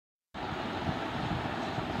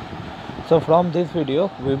So from this video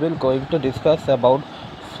we will going to discuss about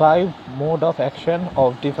 5 mode of action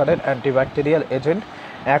of different antibacterial agent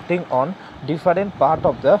acting on different part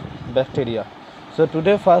of the bacteria. So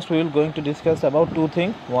today first we will going to discuss about two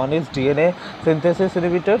things. One is DNA synthesis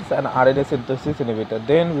inhibitors and RNA synthesis inhibitor.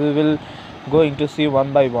 Then we will going to see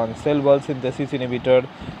one by one: cell wall synthesis inhibitor,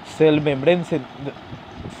 cell membrane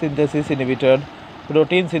synthesis inhibitor,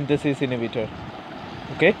 protein synthesis inhibitor.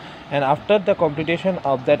 Okay, and after the completion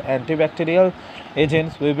of that antibacterial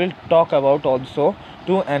agents we will talk about also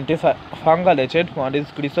two antifungal agent. One is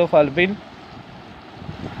chrysophalbin,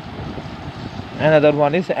 another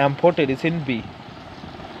one is amphotericin B.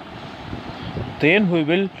 Then we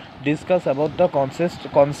will discuss about the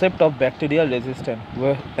concept of bacterial resistant,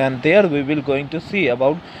 and there we will going to see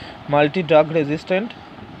about multi-drug resistant,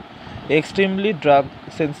 extremely drug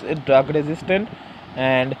resistant,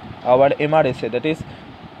 and our MRSA, that is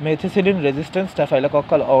methicillin resistant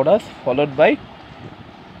staphylococcal aureus, followed by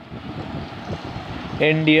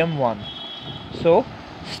NDM1. So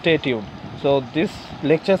stay tuned. So this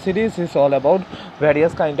lecture series is all about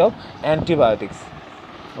various kind of antibiotics.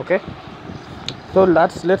 Okay, so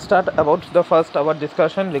let's start about the first our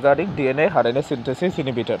discussion regarding DNA RNA synthesis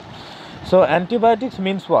inhibitor. So antibiotics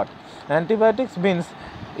means what? Antibiotics means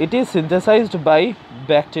it is synthesized by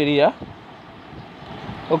bacteria,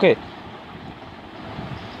 okay,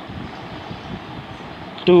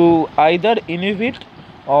 to either inhibit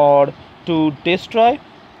or to destroy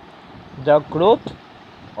the growth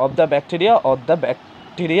of the bacteria or the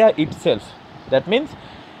bacteria itself. That means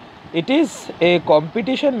it is a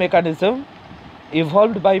competition mechanism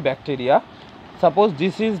evolved by bacteria. Suppose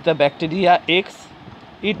this is the bacteria X,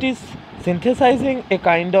 it is synthesizing a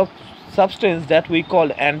kind of substance that we call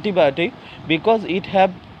antibiotic because it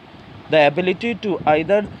have the ability to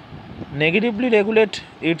either negatively regulate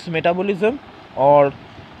its metabolism or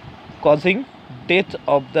causing death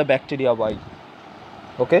of the bacteria Y.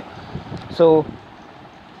 Okay, so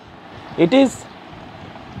it is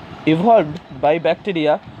evolved by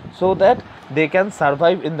bacteria so that they can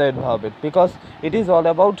survive in the environment, because it is all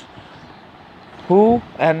about who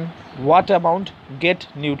and what amount get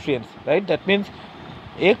nutrients, right? That means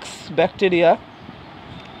X bacteria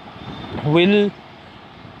will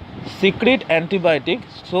secrete antibiotic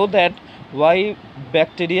so that Y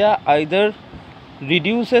bacteria either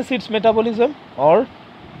reduces its metabolism or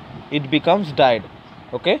it becomes dead.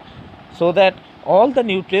 Okay, so that all the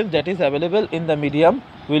nutrients that is available in the medium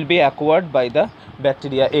will be acquired by the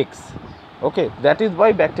bacteria X. Okay, that is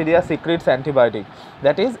why bacteria secretes antibiotic.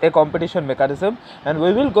 That is a competition mechanism, and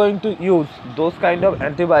we will going to use those kind of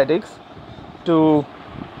antibiotics to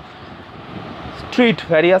treat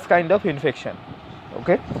various kind of infection.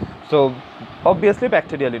 Okay, so obviously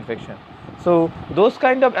bacterial infection. So those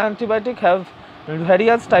kind of antibiotic have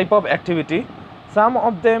various type of activity. Some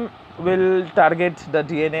of them will target the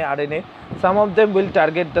DNA, RNA, some of them will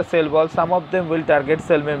target the cell wall, some of them will target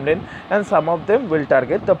cell membrane, and some of them will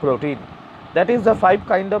target the protein. That is the 5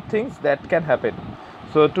 kind of things that can happen.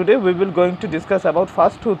 So today we will going to discuss about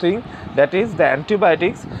first two things, that is the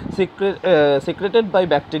antibiotics secreted by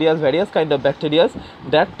bacteria, various kind of bacteria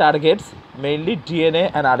that targets mainly DNA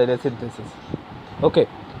and RNA synthesis. Okay,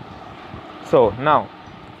 so now,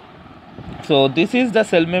 so this is the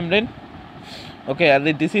cell membrane, okay,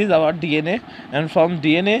 and this is our DNA, and from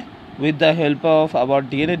DNA, with the help of our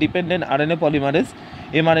DNA dependent RNA polymerase,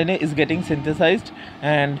 mRNA is getting synthesized,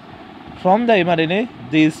 and from the mRNA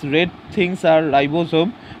these red things are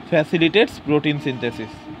ribosome, facilitates protein synthesis.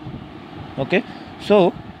 Okay,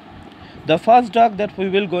 so the first drug that we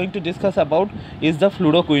will going to discuss about is the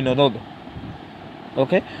fluoroquinolone.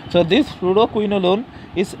 Okay, so this fluoroquinolone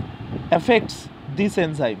is affects this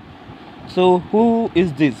enzyme. So who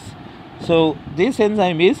is this? So this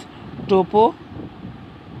enzyme is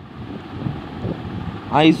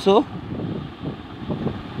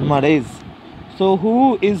topoisomerase. So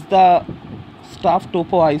who is the staph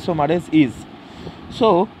topoisomerase is?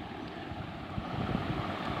 So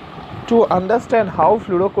to understand how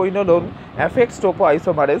fluoroquinolone affects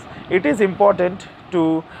topoisomerase, it is important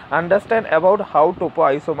to understand about how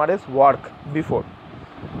topoisomerase work before.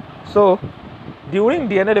 So during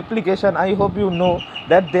DNA replication, I hope you know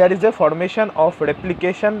that there is a formation of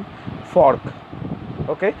replication fork.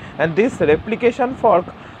 Okay, and this replication fork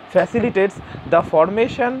facilitates the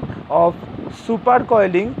formation of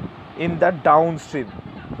supercoiling in the downstream.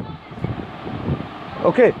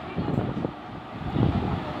 Okay,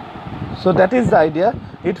 so that is the idea,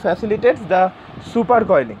 it facilitates the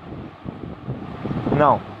supercoiling.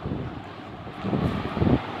 Now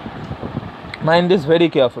mind this very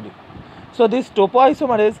carefully. So these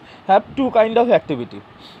topoisomerase have two kind of activity.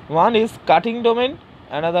 One is cutting domain,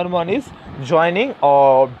 another one is joining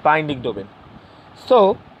or binding domain.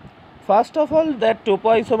 So first of all, that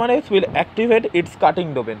topoisomerase will activate its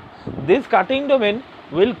cutting domain. This cutting domain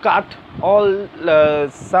will cut all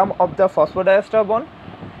some of the phosphodiester bond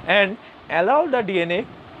and allow the DNA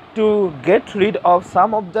to get rid of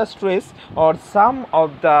some of the stress or some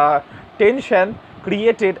of the tension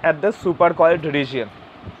created at the supercoiled region.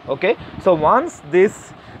 Okay, so once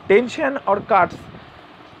this tensions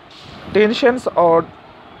or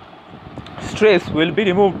stress will be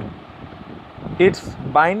removed, its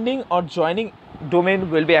binding or joining domain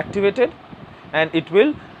will be activated and it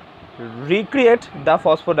will recreate the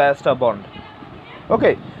phosphodiester bond,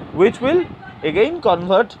 okay, which will again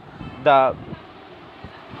convert the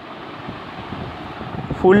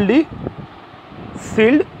fully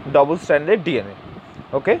sealed double-stranded DNA.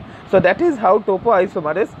 Okay, so that is how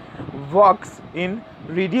topoisomerase works in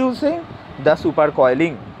reducing the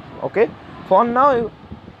supercoiling. Okay, for now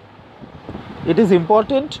it is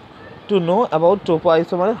important to know about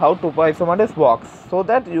topoisomerase, how topoisomerase works, so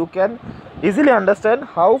that you can easily understand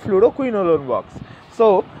how fluoroquinolone works.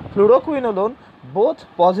 So fluoroquinolone both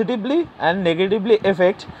positively and negatively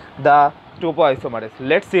affect the topoisomerase.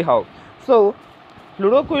 Let's see how. So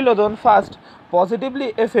fluoroquinolone first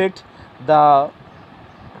positively affect the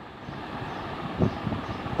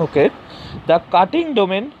cutting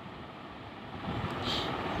domain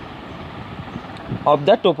of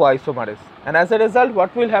the topoisomerase, and as a result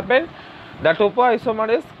what will happen, the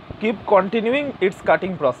topoisomerase keep continuing its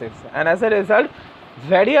cutting process, and as a result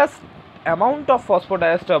various amount of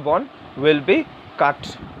phosphodiester bond will be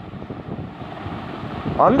cut.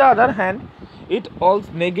 On the other hand, it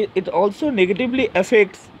also negatively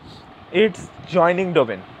affects its joining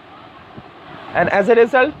domain, and as a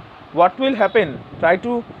result what will happen, try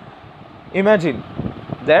to imagine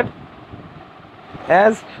that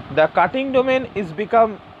as the cutting domain is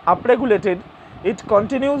become upregulated, it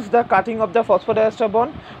continues the cutting of the phosphodiester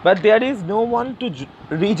bond, but there is no one to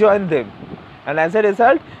rejoin them, and as a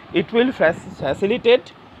result it will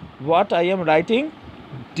facilitate what I am writing,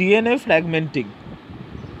 DNA fragmenting.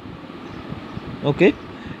 Okay,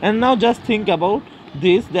 and now just think about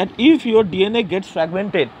this, that if your DNA gets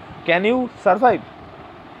fragmented, can you survive?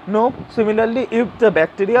 No. Similarly, if the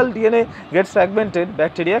bacterial DNA gets fragmented,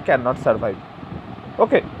 bacteria cannot survive.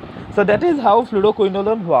 Okay, so that is how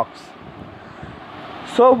fluoroquinolone works.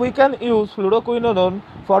 So we can use fluoroquinolone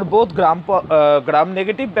for both gram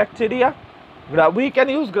negative bacteria. We can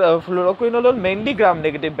use fluoroquinolone mainly gram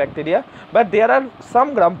negative bacteria, but there are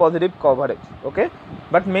some gram positive coverage. Okay,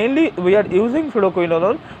 but mainly we are using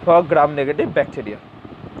fluoroquinolone for gram negative bacteria.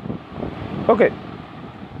 Okay,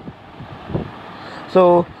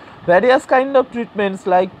 so various kind of treatments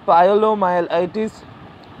like pyelomyelitis,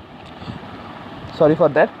 sorry for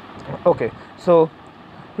that. Okay, so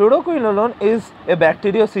fluoroquinolone is a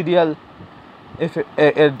bactericidal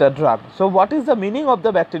the drug. So what is the meaning of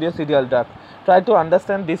the bactericidal drug? Try to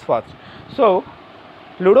understand this first. So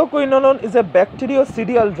fluoroquinolone is a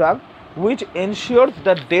bactericidal drug which ensures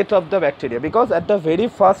the death of the bacteria, because at the very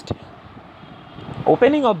first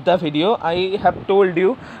opening of the video I have told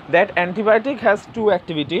you that antibiotic has two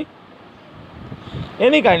activity.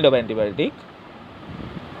 Any kind of antibiotic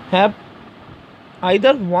have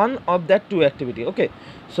either one of that two activity. Okay,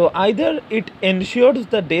 so either it ensures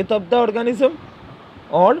the death of the organism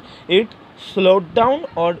or it slowed down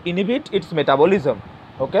or inhibit its metabolism.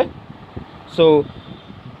 Okay, so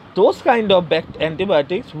those kind of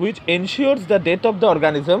antibiotics which ensures the death of the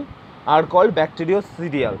organism are called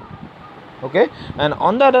bactericidal. Okay, and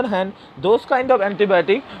on the other hand, those kind of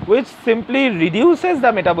antibiotic which simply reduces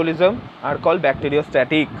the metabolism are called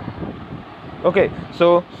bacteriostatic. Okay,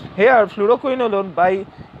 so here fluoroquinolone, by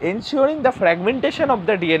ensuring the fragmentation of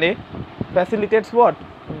the DNA, facilitates what?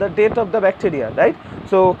 The death of the bacteria, right?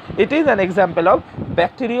 So it is an example of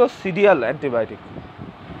bactericidal antibiotic.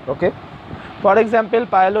 Okay, for example,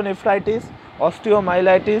 pyelonephritis,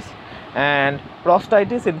 osteomyelitis and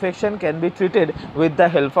prostatitis infection can be treated with the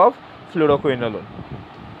help of fluoroquinolone.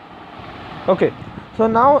 Okay, so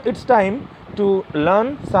now it's time to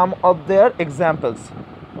learn some of their examples.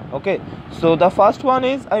 Okay, so the first one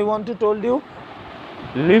is, I want to told you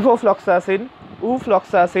levofloxacin,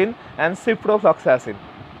 ufloxacin and ciprofloxacin.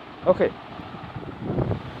 Okay,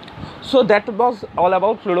 so that was all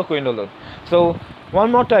about fluoroquinolone. So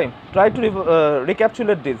one more time, try to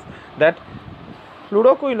recapitulate this, that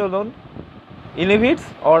fluoroquinolone inhibits,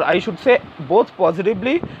 or I should say both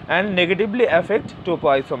positively and negatively affect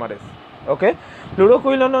topoisomerase. Okay,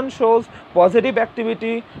 fluoroquinolone shows positive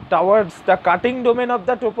activity towards the cutting domain of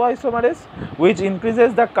the topoisomerase, which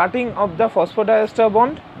increases the cutting of the phosphodiester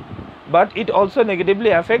bond, but it also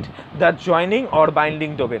negatively affects the joining or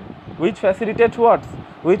binding domain, which facilitates what?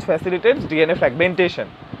 Which facilitates DNA fragmentation.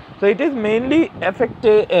 So it is mainly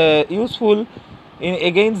useful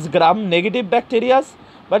against gram-negative bacteria,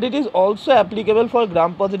 but it is also applicable for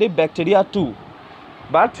gram-positive bacteria too,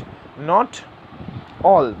 but not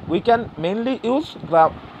all. We can mainly use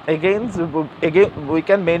we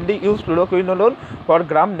can mainly use fluoroquinolone for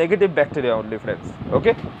gram-negative bacteria only, friends.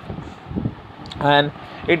 Okay, and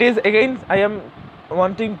it is, again, I am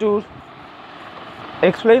wanting to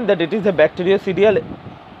explain that it is a bactericidal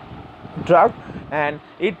drug, and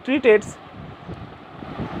it treats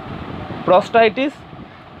prostatitis,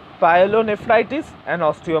 pyelonephritis and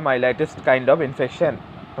osteomyelitis kind of infection,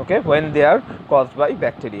 okay, when they are caused by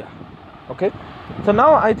bacteria. Okay, so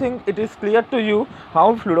now I think it is clear to you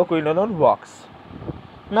how fluoroquinolone works.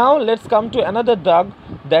 Now let's come to another drug,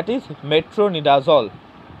 that is metronidazole.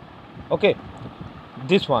 Okay,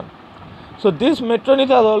 this one. So this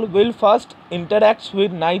metronidazole will first interact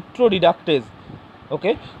with nitroreductase.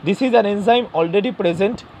 Okay, this is an enzyme already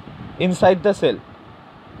present inside the cell.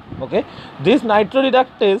 Okay, this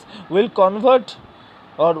nitroreductase will convert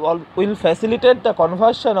or will facilitate the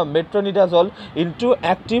conversion of metronidazole into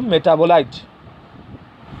active metabolite.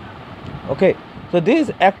 Okay, so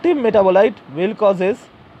this active metabolite will causes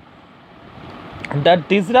the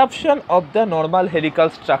disruption of the normal helical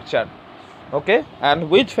structure, okay, and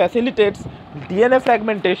which facilitates DNA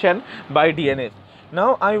fragmentation by DNA.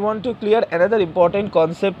 Now I want to clear another important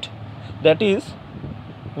concept, that is,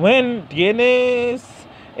 when DNA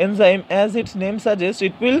enzyme, as its name suggests,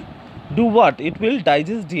 it will do what? It will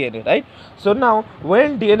digest DNA, right? So now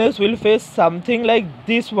when DNA will face something like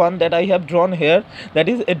this one that I have drawn here, that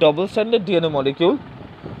is a double stranded DNA molecule,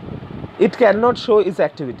 it cannot show its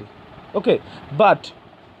activity. Okay, but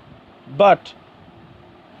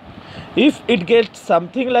if it gets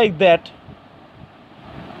something like that,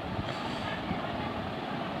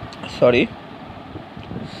 sorry,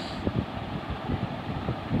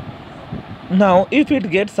 now if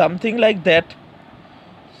it gets something like that,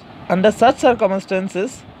 under such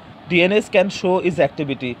circumstances DNA can show its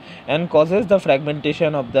activity and causes the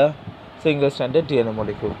fragmentation of the single stranded DNA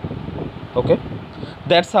molecule. Okay,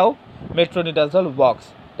 that's how metronidazole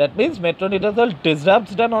works. That means metronidazole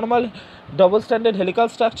disrupts the normal double stranded helical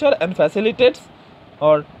structure and facilitates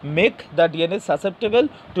or make the DNA susceptible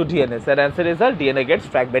to DNase, and as a result DNA gets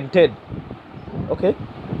fragmented. Okay,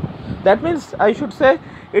 that means I should say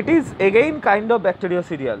it is again kind of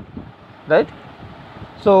bactericidal, right?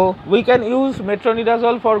 So we can use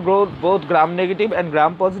metronidazole for both gram-negative and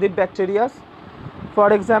gram-positive bacteria.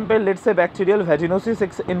 For example, let's say bacterial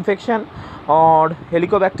vaginosis infection or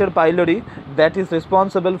Helicobacter pylori, that is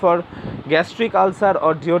responsible for gastric ulcer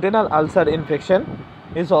or duodenal ulcer infection,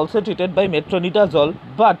 is also treated by metronidazole.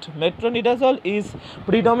 But metronidazole is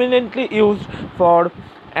predominantly used for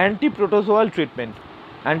antiprotozoal treatment.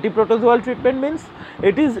 Antiprotozoal treatment means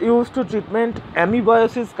it is used to treatment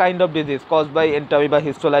amoebiasis kind of disease caused by Entamoeba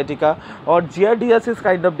histolytica or giardiasis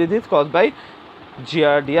kind of disease caused by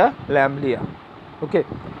Giardia lamblia. Okay,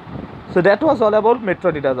 so that was all about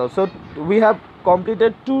metronidazole. So we have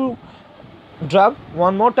completed two drugs.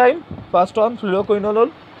 One more time. First one,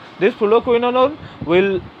 fluoroquinolone. This fluoroquinolone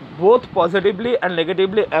will both positively and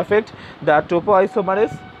negatively affect the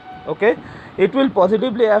topoisomerase. Okay, it will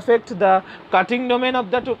positively affect the cutting domain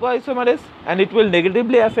of the topoisomerase and it will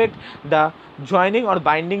negatively affect the joining or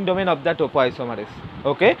binding domain of the topoisomerase.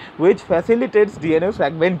 Okay, which facilitates DNA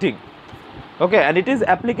fragmenting. Okay, and it is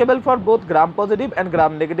applicable for both gram-positive and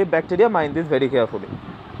gram-negative bacteria. Mind this very carefully.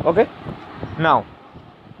 Okay, now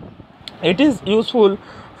it is useful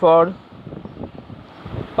for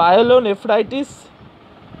pyelonephritis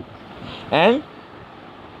and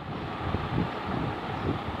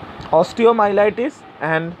osteomyelitis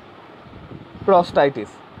and prostatitis.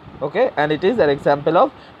 Okay, and it is an example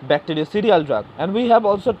of bactericidal drug. And we have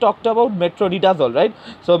also talked about metronidazole, right?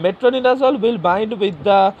 So metronidazole will bind with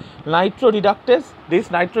the nitroreductase. This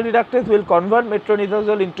nitroreductase will convert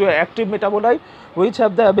metronidazole into an active metabolite which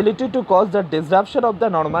have the ability to cause the disruption of the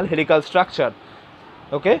normal helical structure.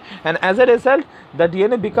 Okay, and as a result the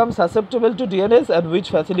DNA becomes susceptible to DNase and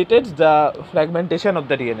which facilitates the fragmentation of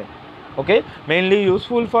the DNA. Okay, mainly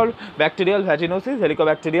useful for bacterial vaginosis,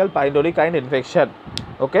 Helicobacterial pylori kind infection.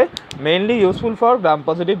 Okay, mainly useful for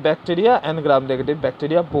gram-positive bacteria and gram-negative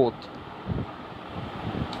bacteria both.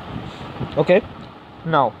 Okay,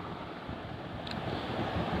 now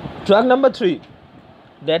drug number 3,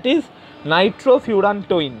 that is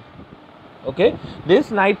nitrofurantoin. Okay, this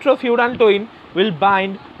nitrofurantoin will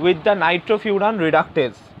bind with the nitrofuran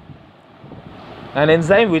reductase, an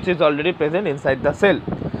enzyme which is already present inside the cell.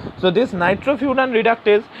 So this nitrofuran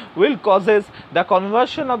reductase will causes the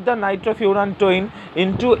conversion of the nitrofurantoin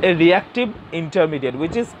into a reactive intermediate,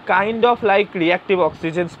 which is kind of like reactive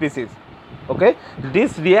oxygen species. Okay,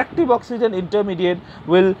 this reactive oxygen intermediate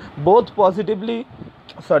will both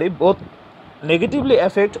negatively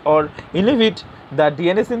affect or inhibit the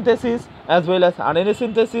DNA synthesis as well as RNA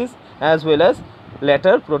synthesis as well as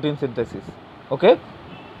later protein synthesis. Okay,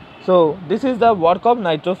 so this is the work of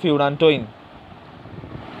nitrofurantoin.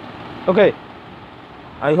 Okay,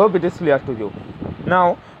 I hope it is clear to you.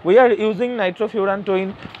 Now we are using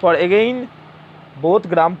nitrofurantoin for again both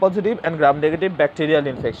gram positive and gram negative bacterial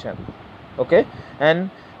infection. Okay, and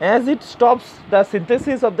as it stops the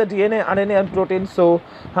synthesis of the DNA, RNA and protein, so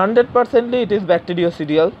 100% it is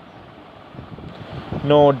bactericidal,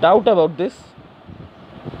 no doubt about this,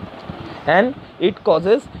 and it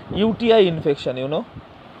causes UTI infection, you know,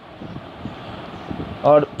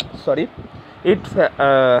 or sorry, it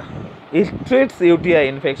treats UTI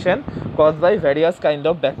infection caused by various kind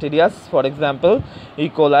of bacteria, for example E.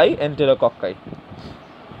 coli, enterococci.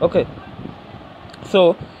 Okay,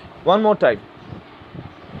 so one more time,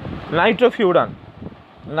 nitrofuran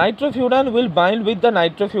will bind with the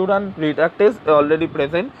nitrofuran reductase already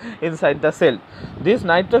present inside the cell. This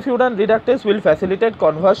nitrofuran reductase will facilitate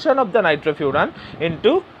conversion of the nitrofuran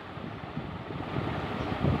into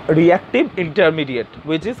reactive intermediate,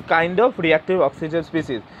 which is kind of reactive oxygen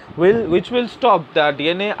species, which will stop the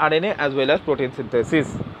DNA, RNA as well as protein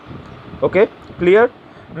synthesis. Okay, clear?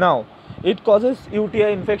 Now it causes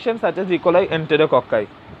UTI infection such as E. coli, enterococci,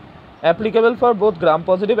 applicable for both gram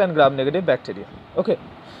positive and gram negative bacteria. Okay,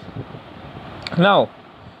 now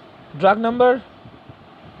drug number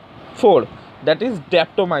 4, that is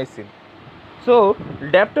daptomycin. So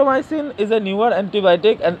daptomycin is a newer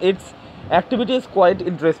antibiotic and its activity is quite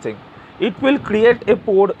interesting. It will create a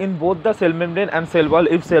pore in both the cell membrane and cell wall.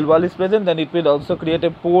 If cell wall is present, then it will also create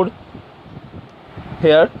a pore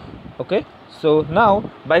here. Okay, so now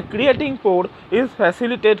by creating pore is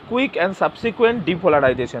facilitate quick and subsequent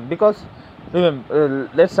depolarization, because remember,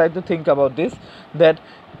 let's try to think about this, that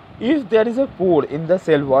if there is a pore in the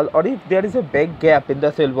cell wall or if there is a big gap in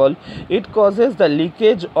the cell wall, it causes the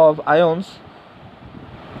leakage of ions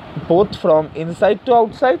both from inside to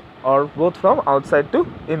outside or both from outside to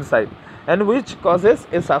inside, and which causes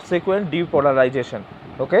a subsequent depolarization.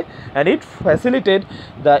 Okay, and it facilitates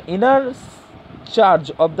the inner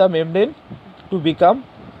charge of the membrane to become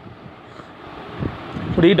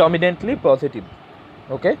predominantly positive.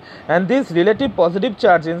 Okay, and this relative positive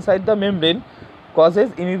charge inside the membrane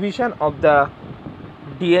causes inhibition of the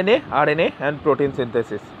DNA, RNA and protein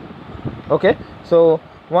synthesis. Okay, so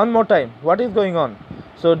one more time, what is going on?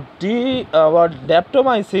 So our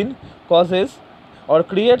daptomycin causes or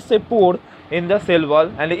creates a pore in the cell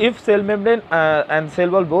wall, and if cell membrane and cell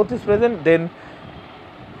wall both is present, then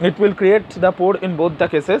it will create the pore in both the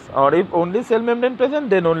cases, or if only cell membrane present,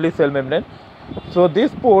 then only cell membrane. So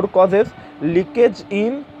this pore causes leakage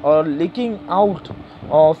in or leaking out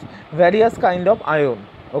of various kind of ion.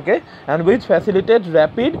 Okay, and which facilitates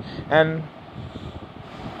rapid and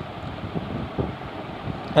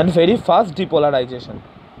very fast depolarization.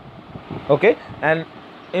 Okay, and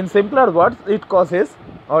in simpler words, it causes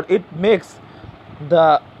or it makes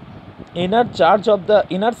the inner charge of the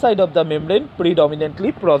inner side of the membrane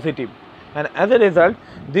predominantly positive, and as a result,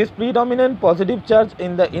 this predominant positive charge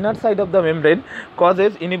in the inner side of the membrane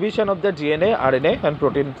causes inhibition of the DNA, RNA and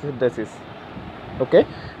protein synthesis. Okay,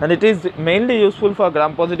 and it is mainly useful for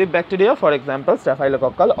gram positive bacteria, for example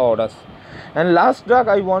Staphylococcal aureus. And last drug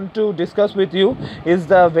I want to discuss with you is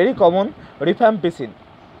the very common rifampicin.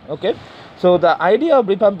 Okay, so the idea of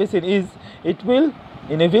rifampicin is it will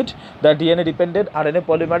inhibit the DNA dependent RNA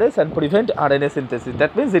polymerase and prevent RNA synthesis.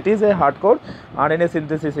 That means it is a hardcore RNA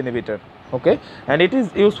synthesis inhibitor. Okay, and it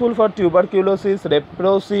is useful for tuberculosis,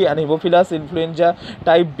 leprosy and Haemophilus influenza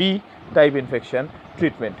type B type infection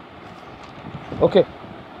treatment. Okay,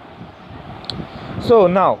 so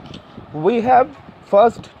now we have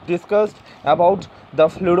first discussed about the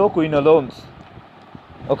fluoroquinolones.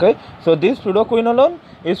 Okay, so this fluoroquinolone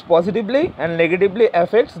is positively and negatively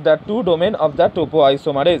affects the two domain of the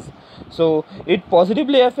topoisomerase. So it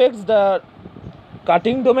positively affects the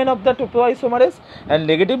cutting domain of the topoisomerase and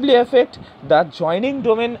negatively affect the joining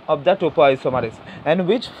domain of the topoisomerase, and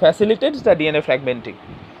which facilitates the DNA fragmenting.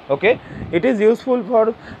 Okay, it is useful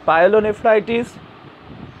for pyelonephritis,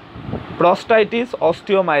 prostatitis,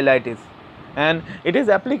 osteomyelitis, and it is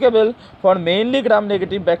applicable for mainly gram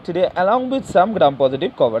negative bacteria along with some gram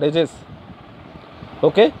positive coverages.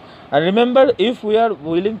 Okay, and remember, if we are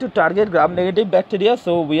willing to target gram negative bacteria,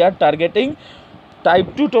 so we are targeting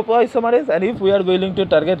type 2 topoisomerase, and if we are willing to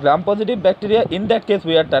target gram positive bacteria, in that case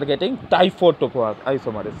we are targeting type 4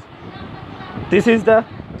 topoisomerase. This is the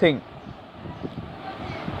thing.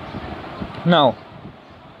 Now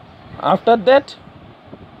after that,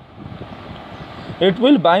 it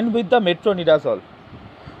will bind with the metronidazole.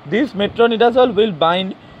 This metronidazole will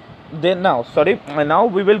bind. Now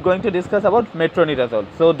we will going to discuss about metronidazole.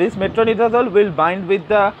 So this metronidazole will bind with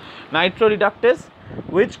the nitroreductase,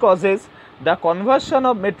 which causes the conversion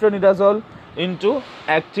of metronidazole into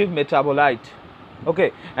active metabolite.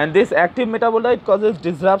 Okay, and this active metabolite causes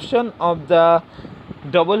disruption of the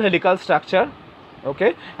double helical structure,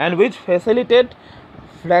 okay, and which facilitate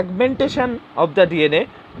fragmentation of the DNA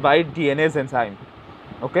by DNase enzyme.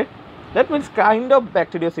 Okay, that means kind of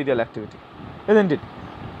bactericidal activity, isn't it?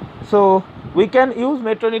 So we can use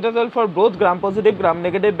metronidazole for both gram positive, gram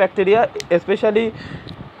negative bacteria, especially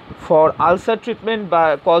for ulcer treatment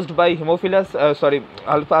caused by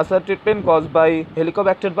ulcer treatment caused by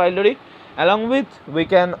Helicobacter pylori. Along with, we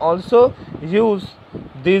can also use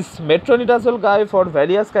this metronidazole guy for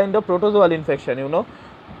various kind of protozoal infection, you know.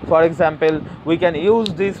 For example, we can use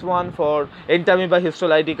this one for Entamoeba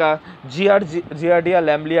histolytica, Giardia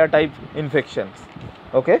lamblia type infections,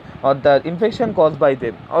 okay, or the infection caused by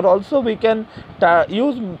them. Or also we can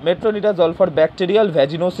use metronidazole for bacterial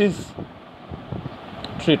vaginosis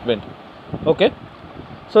treatment. Okay,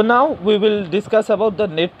 so now we will discuss about the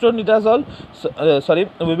metronidazole.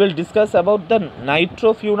 We will discuss about the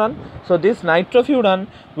nitrofuran. So this nitrofuran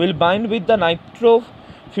will bind with the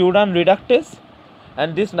nitrofuran reductase,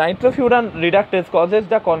 and this nitrofuran reductase causes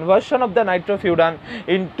the conversion of the nitrofuran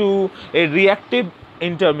into a reactive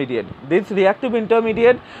intermediate. This reactive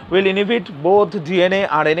intermediate will inhibit both DNA,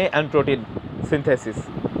 RNA and protein synthesis.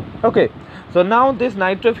 Okay, so now this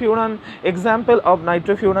nitrofuran, example of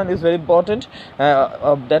nitrofuran is very important.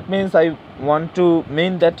 That means I want to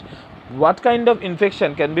mean that what kind of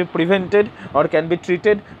infection can be prevented or can be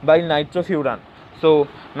treated by nitrofuran. So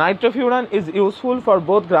nitrofuran is useful for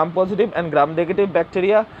both gram positive and gram negative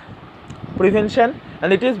bacteria prevention,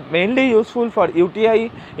 and it is mainly useful for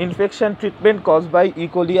UTI infection treatment caused by E.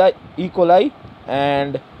 coli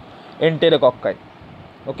and Enterococci.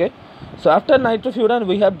 Okay, so after nitrofuran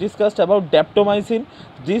we have discussed about daptomycin.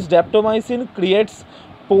 This daptomycin creates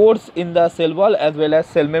pores in the cell wall as well as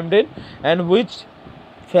cell membrane, and which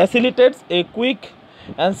facilitates a quick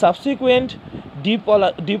and subsequent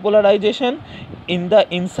depolarization in the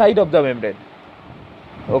inside of the membrane.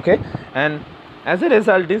 Okay, and as a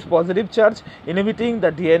result, this positive charge inhibiting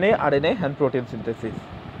the DNA, RNA and protein synthesis.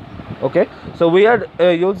 Okay, so we are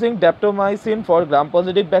using daptomycin for gram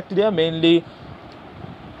positive bacteria, mainly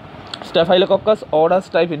Staphylococcus aureus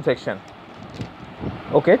type infection.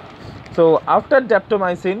 Okay, so after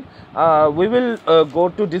daptomycin we will go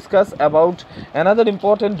to discuss about another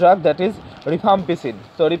important drug, that is rifampicin.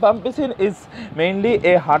 So rifampicin is mainly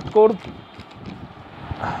a hardcore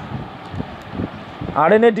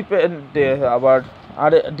DNA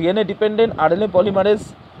dependent RNA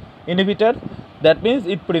polymerase inhibitor. That means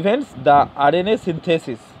it prevents the RNA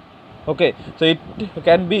synthesis. Okay, so it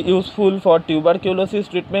can be useful for tuberculosis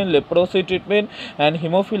treatment, leprosy treatment and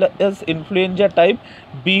Haemophilus influenza type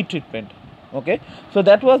B treatment. Okay, so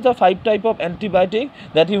that was the 5 type of antibiotic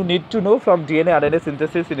that you need to know from DNA RNA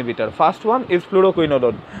synthesis inhibitor. First one is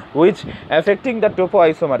fluoroquinolone, which affecting the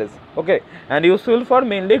topoisomerase, okay, and useful for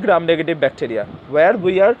mainly gram negative bacteria, where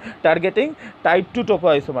we are targeting type 2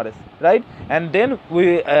 topoisomerase, right? And then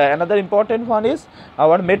we another important one is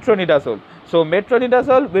our metronidazole. So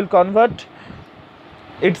metronidazole will convert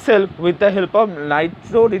itself with the help of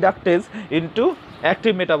nitroreductase into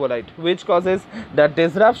active metabolite, which causes the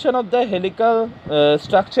disruption of the helical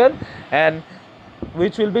structure and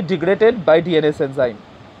which will be degraded by DNase enzyme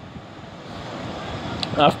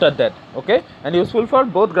after that. Okay, and useful for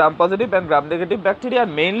both gram positive and gram negative bacteria,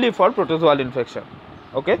 and mainly for protozoal infection.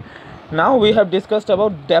 Okay, now we have discussed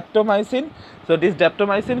about daptomycin. So this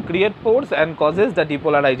daptomycin creates pores and causes the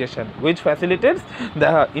depolarization, which facilitates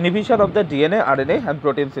the inhibition of the DNA, RNA and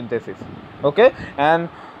protein synthesis. Okay, and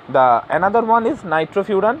the another one is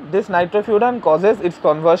nitrofuran. This nitrofuran causes its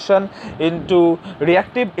conversion into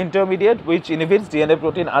reactive intermediate, which inhibits DNA,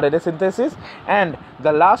 protein, RNA synthesis. And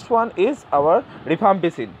the last one is our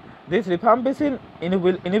rifampicin. This rifampicin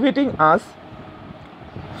will inhibiting us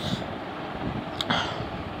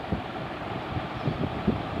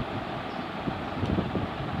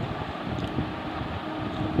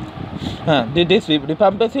this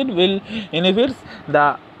rifampicin will inhibit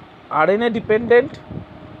the RNA dependent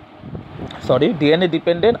DNA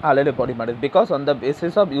dependent RNA polymerase, because on the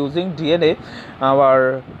basis of using DNA,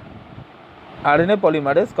 our RNA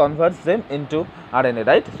polymerase converts them into RNA,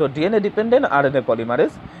 right? So DNA dependent RNA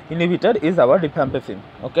polymerase inhibitor is our rifampicin.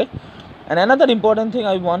 Okay, and another important thing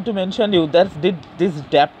I want to mention you, that this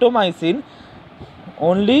daptomycin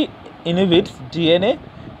only inhibits DNA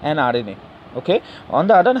and RNA. Okay, on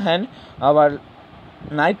the other hand, our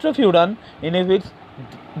nitrofuran inhibits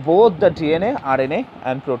both the DNA, RNA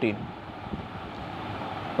and protein.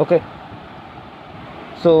 Okay,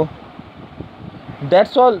 so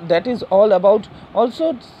that's all, that is all about.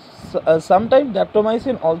 Also sometimes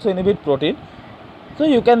daptomycin also inhibit protein, so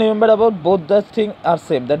you can remember about both the things are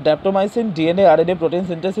same, that daptomycin DNA RNA protein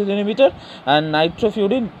synthesis inhibitor, and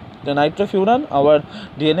nitrofuran our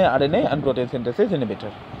DNA RNA and protein synthesis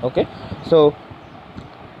inhibitor. Okay, so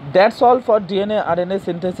that's all for DNA RNA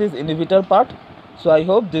synthesis inhibitor part. So I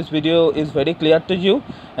hope this video is very clear to you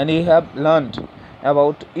and you have learned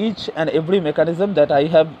about each and every mechanism that I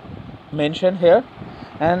have mentioned here.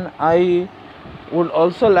 And I would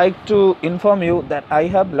also like to inform you that I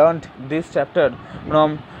have learned this chapter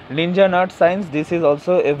from Ninja Nerd Science. This is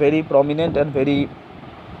also a very prominent and very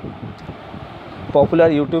popular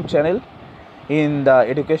YouTube channel in the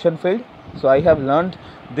education field. So I have learned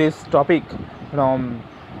this topic from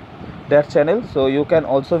their channel, so you can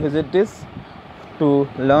also visit this to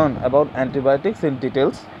learn about antibiotics in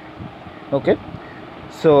details. Okay,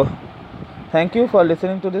 so thank you for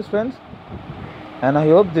listening to this, friends, and I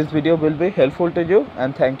hope this video will be helpful to you,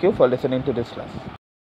 and thank you for listening to this class.